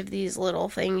each of these little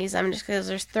thingies. I'm just because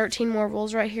there's 13 more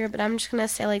rules right here, but I'm just gonna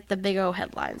say like the big O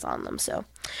headlines on them. So,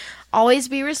 always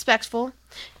be respectful.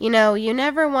 You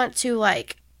never want to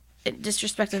like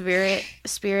disrespect a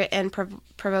spirit and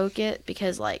provoke it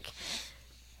because like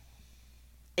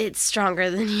it's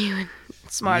stronger than you and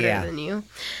smarter than you.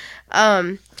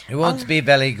 It won't be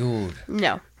very good.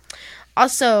 No.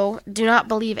 Also, do not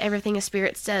believe everything a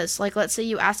spirit says. Like, let's say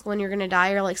you ask when you're going to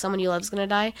die or, like, someone you love is going to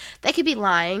die. They could be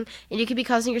lying, and you could be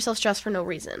causing yourself stress for no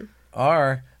reason.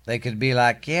 Or they could be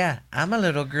like, yeah, I'm a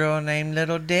little girl named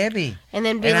Little Debbie. And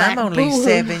then like, I'm only boom.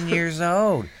 7 years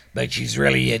old. But she's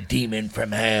really a demon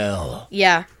from hell.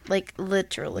 Yeah, like,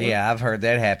 literally. Yeah, I've heard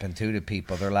that happen, too, to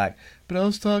people. They're like, but I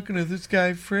was talking to this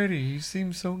guy, Freddie. He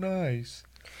seems so nice.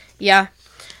 Yeah.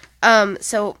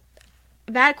 So...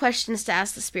 bad questions to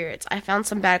ask the spirits. I found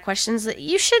some bad questions that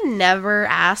you should never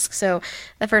ask. So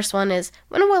the first one is,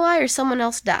 when will I or someone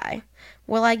else die?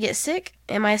 Will I get sick?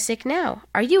 Am I sick now?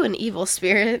 Are you an evil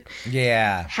spirit?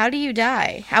 Yeah. How do you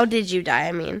die? How did you die,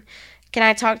 I mean? Can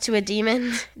I talk to a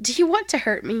demon? Do you want to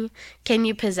hurt me? Can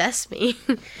you possess me?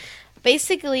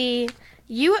 Basically,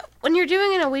 when you're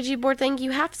doing an Ouija board thing,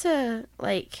 you have to,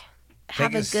 like,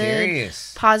 have a good,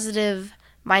 positive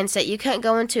mindset. You can't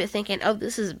go into it thinking, oh,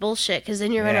 this is bullshit, because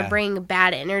then you're going to bring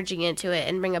bad energy into it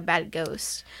and bring a bad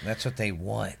ghost. That's what they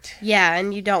want. Yeah,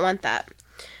 and you don't want that.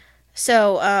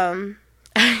 So,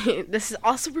 this is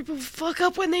also where people fuck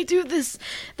up when they do this.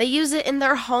 They use it in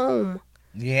their home.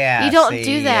 Yeah, you don't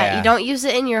do that. Yeah. You don't use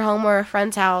it in your home or a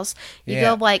friend's house. You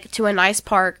go like to a nice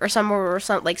park or somewhere where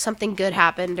something good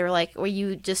happened, or like where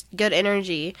you just good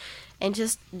energy, and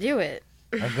just do it.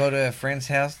 Or go to a friend's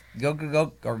house, go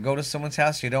to someone's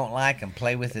house you don't like and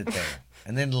play with it there.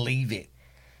 And then leave it.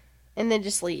 And then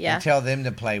just leave, yeah. And tell them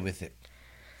to play with it.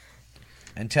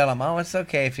 And tell them, oh, it's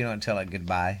okay if you don't tell it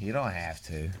goodbye. You don't have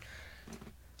to.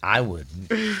 I wouldn't.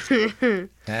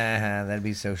 That'd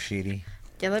be so shitty.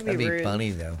 Yeah, that'd be rude. Be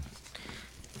funny, though.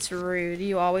 It's rude.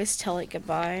 You always tell it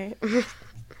goodbye.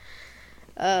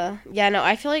 Yeah, no,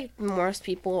 I feel like most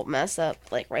people mess up,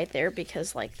 like, right there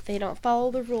because, like, they don't follow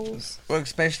the rules. Well,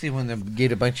 especially when they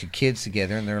get a bunch of kids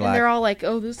together and they're all like,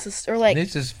 oh, this is, or like...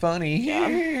 this is funny.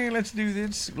 Yeah, let's do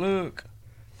this. Look.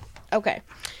 Okay.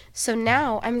 So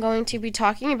now I'm going to be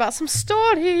talking about some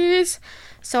stories.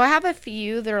 So I have a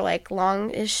few that are, like,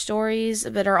 long-ish stories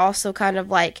that are also kind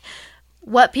of, like,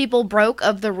 what people broke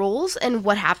of the rules and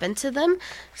what happened to them.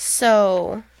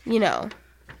 So,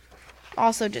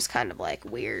 also just kind of like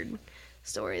weird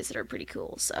stories that are pretty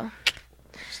cool. So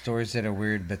stories that are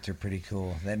weird but they're pretty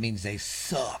cool. That means they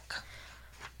suck.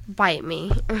 Bite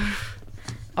me.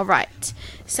 All right.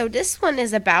 So this one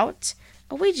is about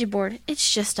a Ouija board.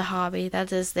 It's just a hobby.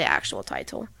 That is the actual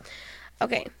title.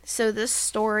 Okay. So this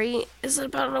story is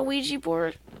about a Ouija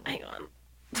board. Hang on.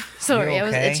 Sorry, I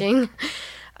was itching.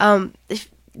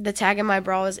 The tag in my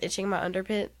bra was itching my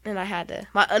underpit, and I had to...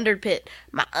 My underpit!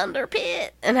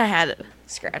 And I had to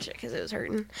scratch it because it was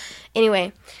hurting.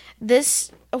 Anyway,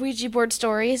 this Ouija board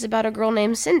story is about a girl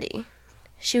named Cindy.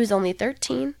 She was only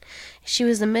 13. She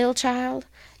was a middle child,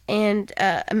 and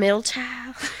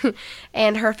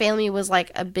and her family was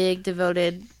like a big,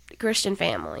 devoted Christian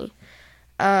family.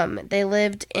 They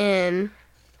lived in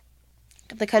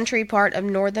the country part of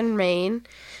northern Maine.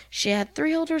 She had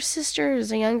 3 older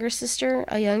sisters, a younger sister,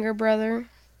 a younger brother.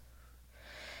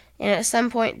 And at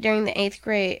some point during the 8th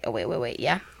grade... Oh, wait.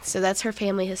 Yeah. So that's her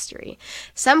family history.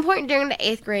 Some point during the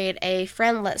 8th grade, a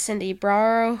friend let Cindy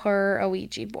borrow her a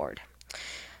Ouija board.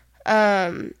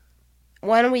 That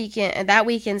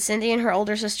weekend, Cindy and her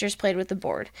older sisters played with the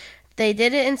board. They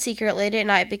did it in secret late at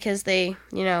night because they,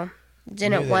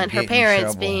 didn't want her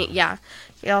parents being... Yeah.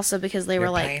 Also because they were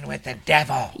like... playing with the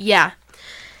devil. Yeah.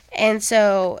 And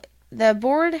so the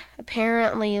board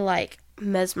apparently, like,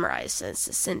 mesmerized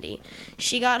Cindy.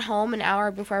 She got home an hour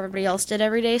before everybody else did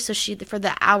every day, so for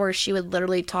the hour, she would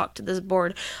literally talk to this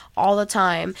board all the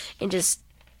time and just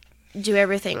do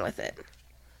everything with it.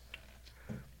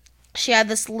 she had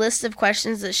this list of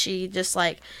questions that she just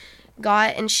like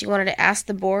got, and she wanted to ask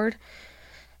the board.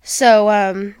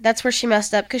 So that's where she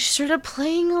messed up because she started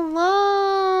playing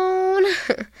alone.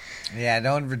 Yeah,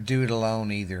 don't ever do it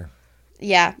alone either.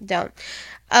 Yeah, don't.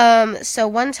 So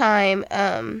one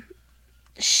time,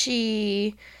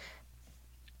 she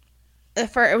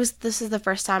this is the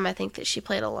first time I think that she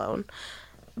played alone,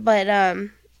 but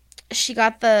she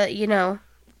got the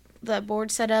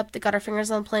board set up. They got her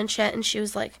fingers on the planchette, and she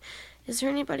was like, "Is there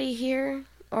anybody here?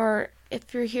 Or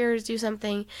if you're here, do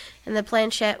something." And the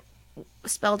planchette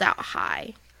spelled out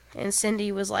 "hi," and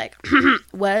Cindy was like,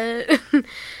 "What?"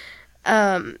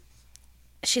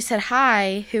 She said,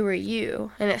 "Hi, who are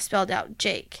you?" And it spelled out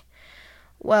Jake.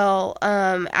 Well,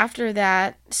 after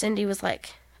that, Cindy was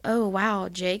like, "Oh, wow,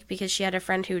 Jake," because she had a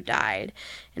friend who died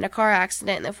in a car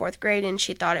accident in the 4th grade, and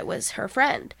she thought it was her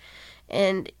friend.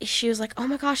 And she was like, "Oh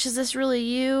my gosh, is this really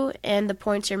you?" And the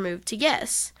points are moved to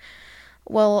yes.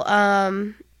 Well,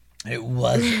 It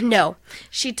wasn't. no.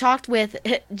 She talked with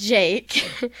Jake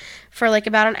for like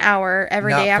about an hour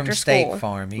every Not day from after State school.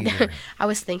 Farm either. I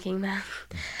was thinking that.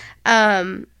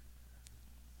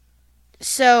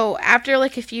 So after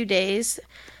like a few days,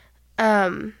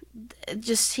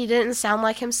 just he didn't sound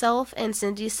like himself, and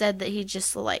Cindy said that he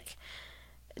just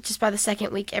by the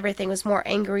 2nd week everything was more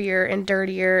angrier and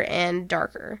dirtier and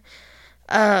darker.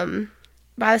 By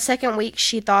the 2nd week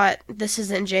she thought, this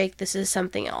isn't Jake, this is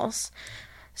something else.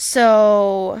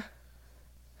 So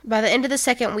by the end of the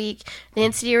 2nd week, the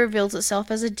entity reveals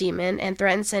itself as a demon and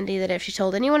threatened Cindy that if she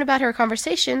told anyone about her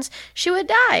conversations, she would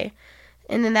die.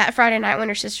 And then that Friday night when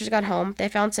her sisters got home, they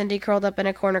found Cindy curled up in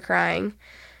a corner crying.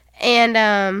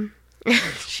 And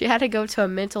she had to go to a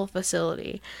mental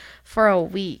facility for a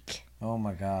week. Oh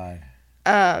my God.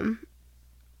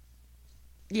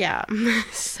 Yeah.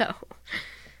 So,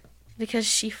 because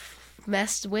she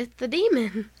messed with the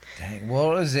demon. Dang.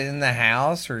 Well, was it in the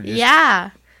house or just?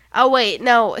 Yeah. Oh, wait,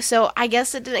 no. So, I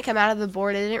guess it didn't come out of the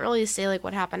board. It didn't really say, like,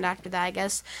 what happened after that. I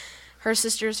guess her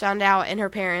sisters found out and her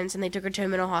parents, and they took her to a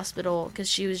mental hospital because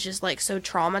she was just, like, so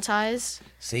traumatized.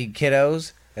 See,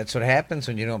 kiddos, that's what happens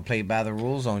when you don't play by the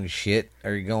rules on shit.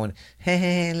 Or you're going,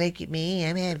 hey, look at me,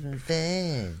 I'm having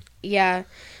fun. Yeah.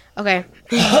 Okay.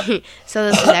 So,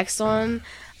 this next one,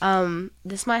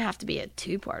 this might have to be a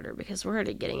 2-parter because we're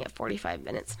already getting at 45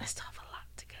 minutes, and I still have a lot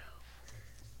to go.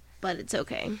 But it's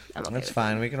okay. I'm okay. That's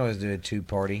fine. We can always do a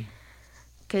 2-party.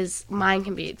 Because mine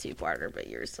can be a 2-parter, but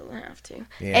yours doesn't have to.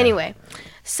 Yeah. Anyway,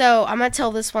 so I'm going to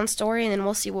tell this one story, and then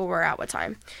we'll see where we're at with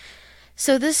time.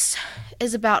 So this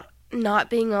is about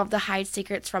not being able to hide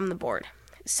secrets from the board.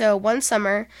 So one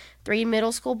summer, 3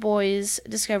 middle school boys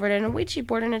discovered an Ouija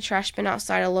board in a trash bin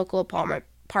outside a local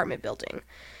apartment building.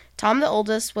 Tom, the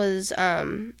oldest, was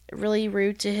really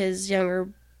rude to his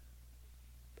younger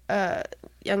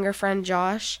friend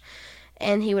Josh.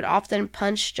 And he would often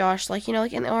punch Josh, like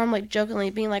in the arm, like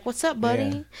jokingly, being like, "What's up, buddy?"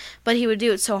 Yeah. But he would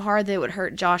do it so hard that it would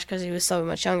hurt Josh because he was so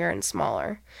much younger and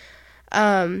smaller.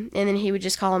 And then he would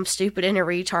just call him stupid and a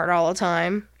retard all the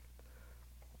time.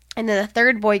 And then the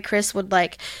 3rd boy, Chris, would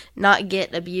not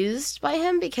get abused by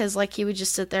him because he would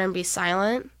just sit there and be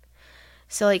silent.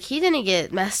 So he didn't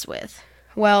get messed with.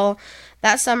 Well,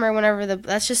 that summer,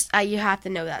 that's just you have to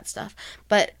know that stuff.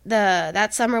 But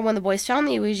that summer when the boys found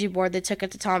the Ouija board, they took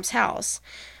it to Tom's house,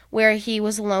 where he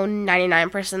was alone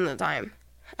 99% of the time.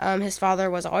 His father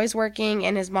was always working,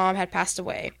 and his mom had passed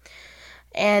away.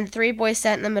 And 3 boys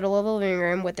sat in the middle of the living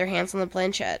room with their hands on the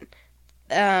planchette.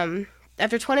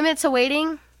 After 20 minutes of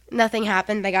waiting, nothing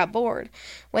happened. They got bored.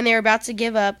 When they were about to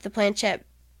give up, the planchette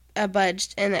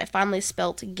budged, and it finally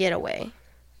spelled "getaway."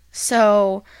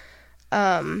 So,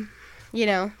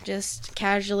 just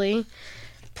casually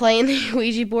playing the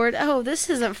Ouija board. Oh, this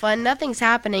isn't fun. Nothing's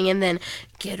happening. And then,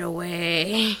 "Get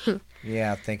away."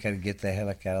 Yeah, I think I'd get the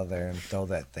heck out of there and throw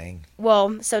that thing.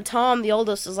 Well, so Tom, the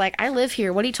oldest, was like, "I live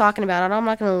here. What are you talking about? I'm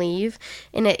not going to leave."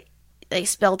 And they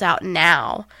spelled out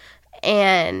 "now."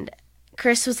 And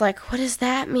Chris was like, "What does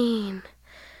that mean?"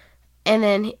 And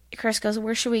then Chris goes,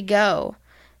 "Where should we go?"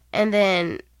 And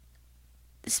then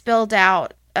spelled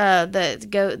out,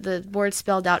 the word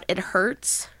spelled out, "It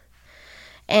hurts."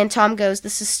 And Tom goes,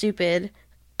 "This is stupid."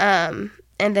 And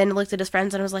then looked at his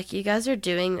friends and was like, "You guys are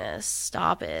doing this.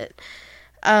 Stop it."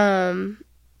 And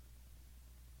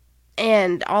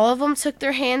all of them took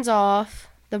their hands off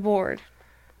the board.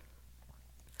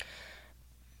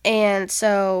 And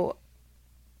so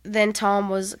then Tom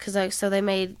was,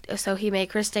 he made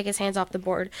Chris take his hands off the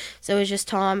board. So it was just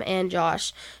Tom and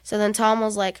Josh. So then Tom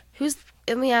was like,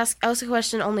 let me ask a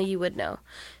question only you would know.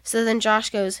 So then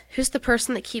Josh goes, "Who's the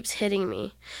person that keeps hitting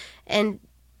me?" And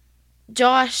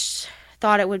Josh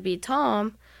thought it would be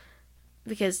Tom,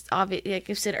 because obviously, like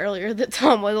you said earlier, that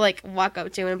Tom would like walk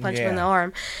up to him and punch him in the Yeah.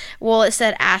 arm. Well, it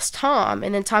said ask Tom,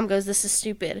 and then Tom goes, "This is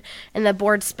stupid," and the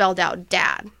board spelled out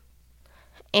Dad.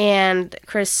 And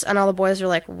Chris and all the boys were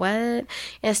like, "What?" And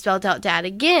it spelled out Dad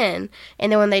again.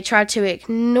 And then when they tried to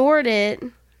ignore it,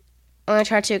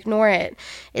 it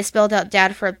spelled out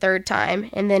Dad for a third time.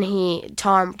 And then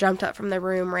Tom jumped up from the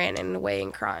room, ran away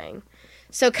and crying.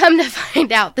 So come to find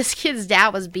out, this kid's dad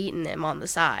was beating him on the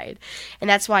side. And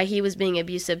that's why he was being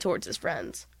abusive towards his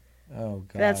friends. Oh,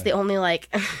 God. That's the only,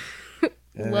 like,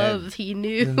 love he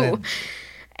knew. then-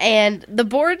 And the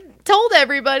board told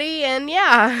everybody, and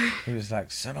yeah. He was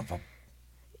like, son of a...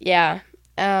 Yeah.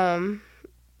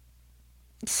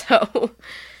 So,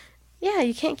 yeah,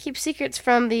 you can't keep secrets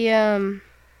from the, a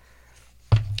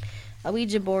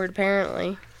Ouija board,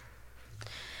 apparently.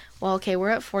 Well, okay, we're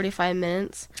at 45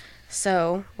 minutes.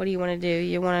 So, what do you want to do?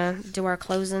 You want to do our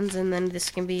closings, and then this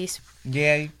can be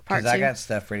Yeah, Part because I two. got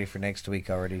stuff ready for next week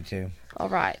already, too. all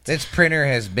right. This printer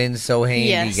has been so handy,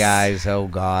 Yes. guys. Oh,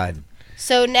 God.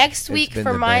 So next week been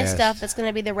for the my best. stuff, it's going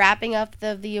to be the wrapping up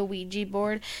of the Ouija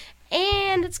board,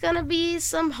 and it's going to be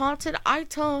some haunted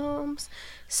items.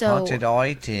 So Haunted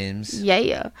items.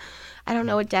 yeah. I don't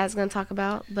know what Dad's going to talk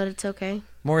about, but it's okay.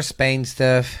 More Spain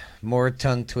stuff. More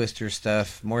tongue twister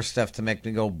stuff. More stuff to make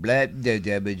me go blah, blah,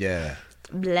 blah, blah, blah.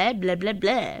 Blah, blah, blah,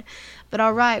 blah. But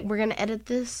all right, we're going to edit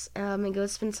this and go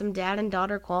spend some dad and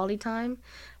daughter quality time.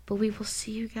 But we will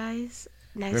see you guys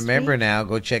next Remember week. now,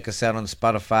 go check us out on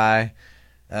Spotify,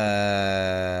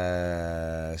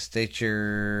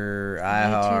 Stitcher,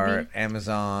 iHeart,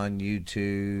 Amazon,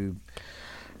 YouTube.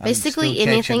 I'm Basically still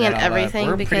anything catching and that all up. everything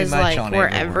We're pretty because, much like, on we're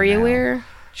everywhere now. everywhere.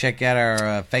 Check out our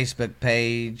Facebook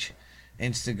page,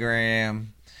 Instagram,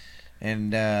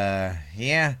 and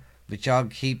yeah. But y'all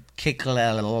keep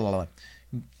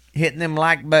hitting them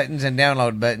like buttons and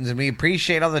download buttons, and we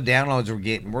appreciate all the downloads we're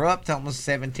getting. We're up to almost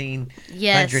 1,700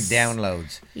 Yes.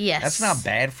 downloads. Yes. That's not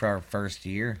bad for our first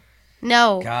year.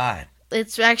 No. God,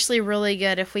 It's actually really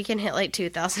good if we can hit like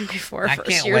 2,000 before I first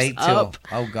can't year's wait till. up.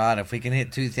 Oh God, if we can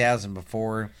hit 2,000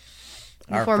 before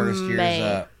our Before first May.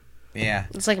 year's up. Yeah.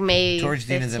 It's like May. Towards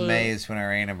the end of the 15th. May is when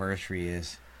our anniversary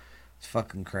is. It's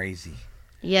fucking crazy.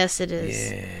 Yes, it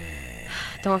is. Yeah.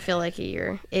 Don't feel like a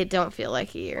year. It don't feel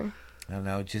like a year. I don't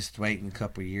know. Just waiting a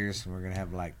couple of years and we're going to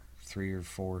have like 3 or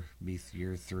 4. Be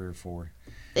year 3 or 4.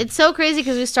 It's so crazy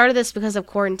because we started this because of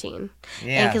quarantine.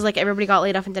 Yeah. And because like everybody got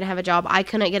laid off and didn't have a job. I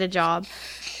couldn't get a job.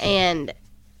 And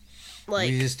like,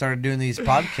 we just started doing these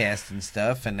podcasts and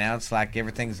stuff, and now it's like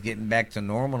everything's getting back to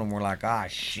normal, and we're like, ah,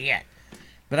 shit.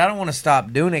 But I don't want to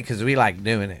stop doing it because we like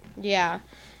doing it. yeah.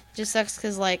 Just sucks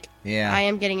because like Yeah. I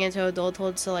am getting into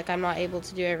adulthood, so like I'm not able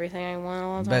to do everything I want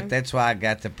all the time. But that's why I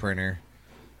got the printer.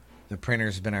 The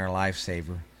printer's been our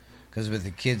lifesaver. Because with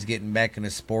the kids getting back into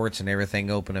sports and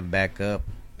everything opening back up,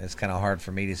 it's kind of hard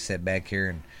for me to sit back here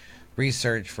and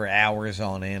research for hours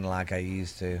on end like I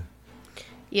used to.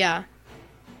 yeah.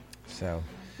 So,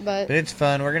 But but it's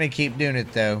fun. We're going to keep doing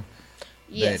it, though.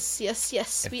 yes,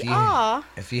 if we you- are.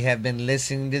 If you have been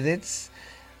listening to this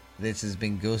has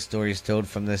been Ghost Stories Told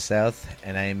from the South,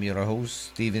 and I am your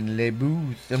host, Stephen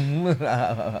LeBooth.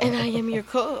 And I am your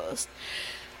host,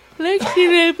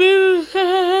 Lexi Lebu.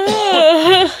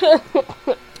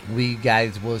 We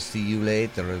guys will see you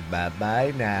later.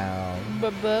 Bye-bye now.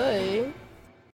 Bye-bye.